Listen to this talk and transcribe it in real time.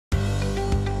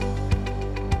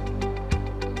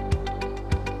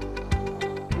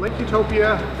Lake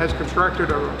Utopia has constructed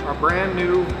a brand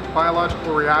new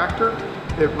biological reactor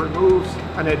that removes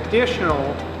an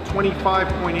additional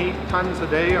 25.8 tons a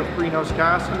day of greenhouse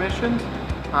gas emissions.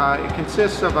 It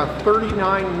consists of a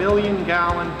 39 million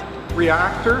gallon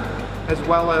reactor as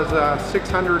well as a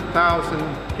 600,000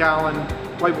 gallon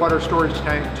whitewater storage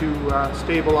tank to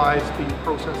stabilize the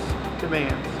process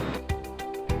demands.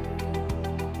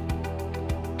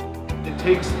 It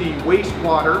takes the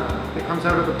wastewater that comes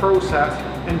out of the process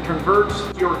and converts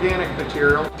the organic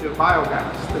material to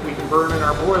biogas that we can burn in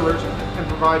our boilers and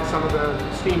provide some of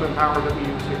the steam and power that we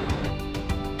use here.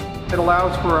 It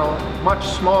allows for a much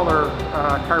smaller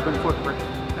carbon footprint,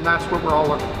 and that's what we're all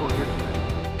looking for here today.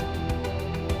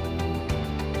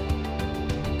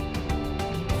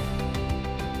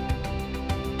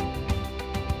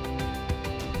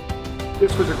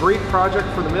 This was a great project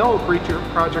for the mill, a great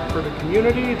project for the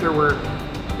community. There were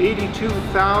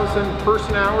 82,000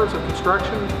 person hours of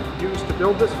construction used to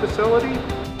build this facility.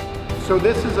 So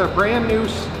this is a brand new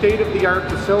state-of-the-art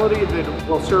facility that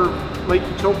will serve Lake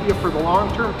Utopia for the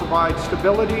long term, provide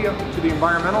stability to the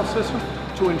environmental system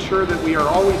to ensure that we are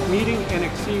always meeting and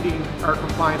exceeding our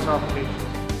compliance obligations.